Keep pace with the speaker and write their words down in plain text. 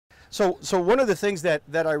So one of the things that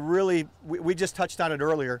I really, we just touched on it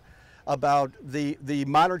earlier about the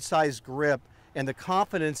modern size grip and the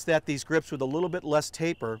confidence that these grips with a little bit less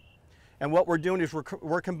taper. And what we're doing is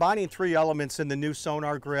we're combining three elements in the new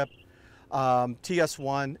Sonar grip,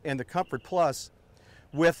 TS1 and the Comfort Plus,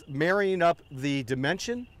 with marrying up the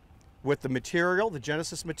dimension with the material, the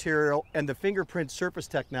Genesis material, and the fingerprint surface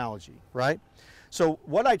technology, right? So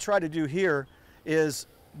what I try to do here is,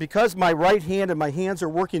 because my right hand and my hands are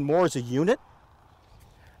working more as a unit,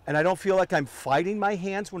 and I don't feel like I'm fighting my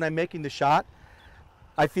hands when I'm making the shot,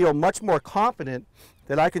 I feel much more confident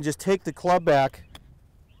that I can just take the club back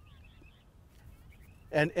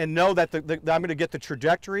and know that I'm going to get the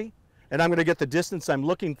trajectory and I'm going to get the distance I'm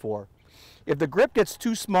looking for. If the grip gets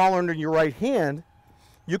too small under your right hand,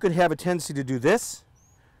 you can have a tendency to do this,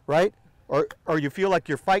 right? Or you feel like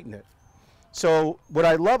you're fighting it. So what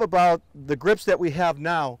I love about the grips that we have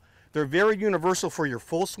now, they're very universal for your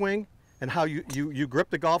full swing and how you grip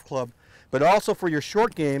the golf club, but also for your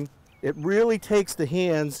short game. It really takes the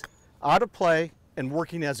hands out of play and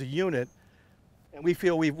working as a unit. And we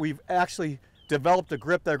feel we've actually developed a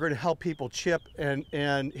grip that are going to help people chip and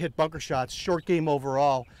hit bunker shots, short game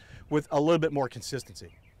overall, with a little bit more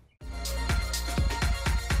consistency.